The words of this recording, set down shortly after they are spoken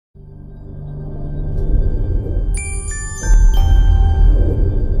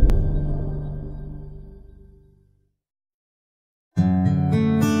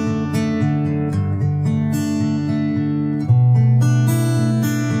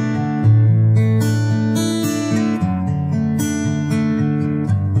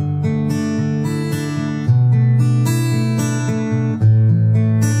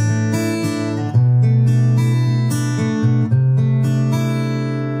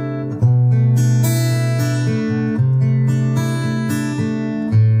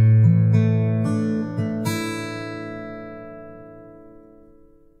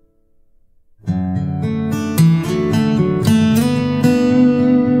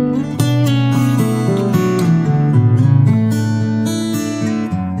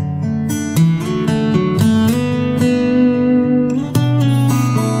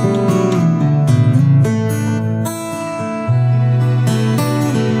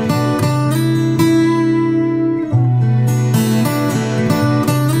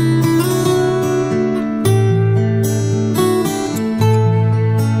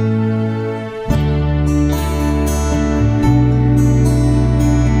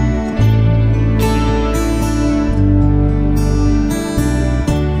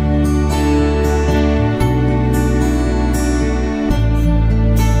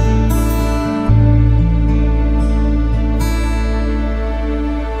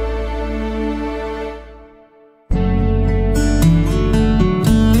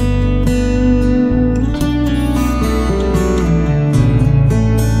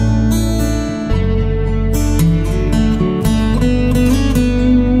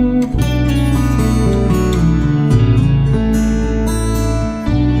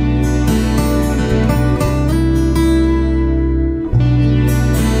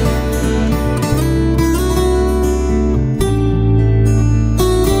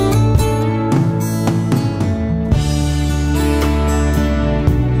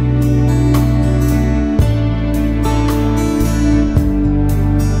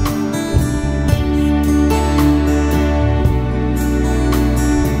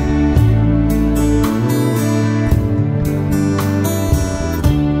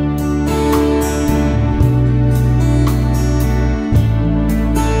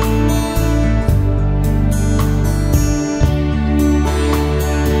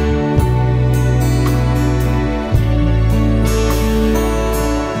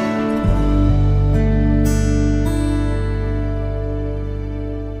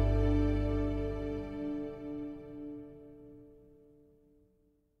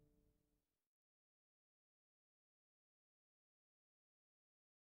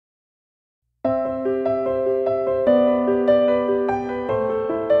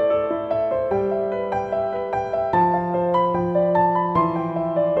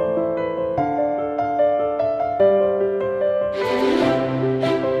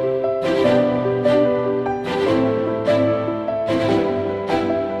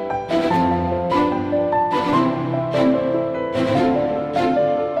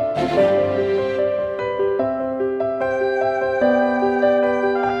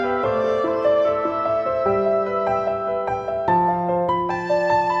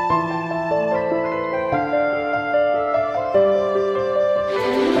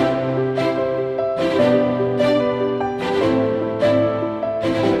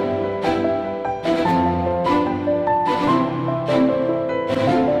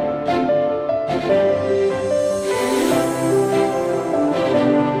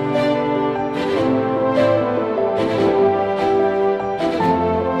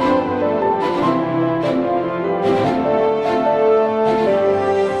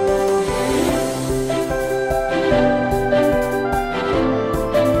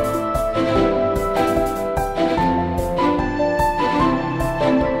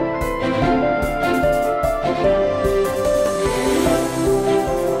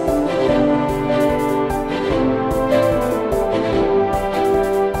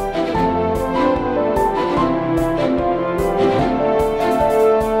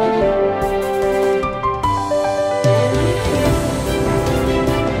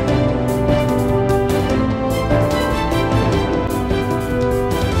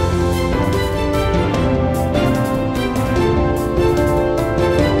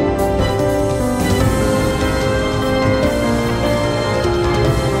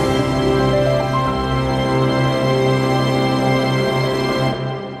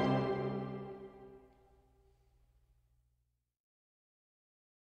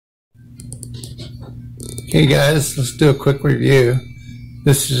Hey guys, let's do a quick review.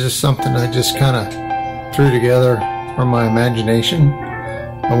 This is just something I just kind of threw together from my imagination.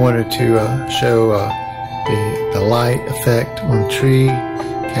 I wanted to show the light effect on the tree,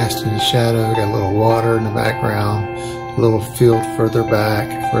 casting the shadow. Got a little water in the background, a little field further back,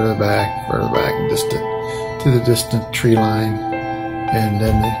 distant to the distant tree line, and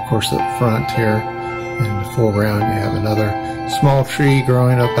then of course up front here in the foreground you have another small tree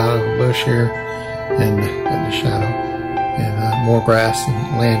growing up out of a bush here. In the shadow, and more grass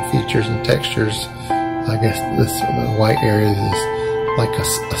and land features and textures. I guess the white areas is like a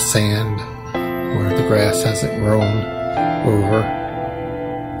sand where the grass hasn't grown over,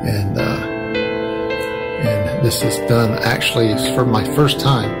 and this is done actually for my first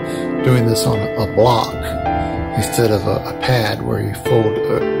time doing this on a block instead of a pad where you fold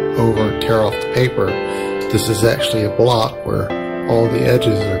over and tear off the paper. This is actually a block where all the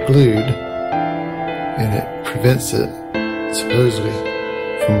edges are glued, and it prevents it supposedly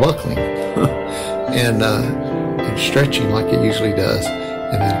from buckling and stretching like it usually does,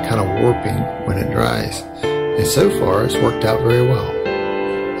 and then kind of warping when it dries. And so far it's worked out very well.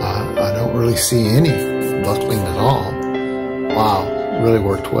 I don't really see any buckling at all. Wow, it really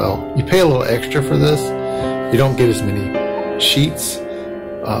worked well. You pay a little extra for this. You don't get as many sheets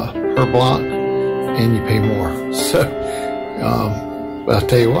per block, and you pay more. So but I'll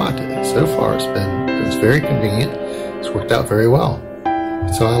tell you what, so far it's very convenient. It's worked out very well,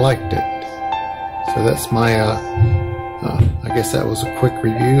 so I liked it. So that's my I guess that was a quick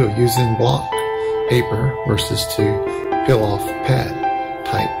review of using block paper versus to peel off pad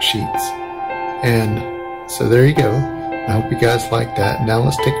type sheets. And so there you go. I hope you guys like that. Now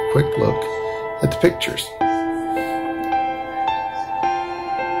let's take a quick look at the pictures.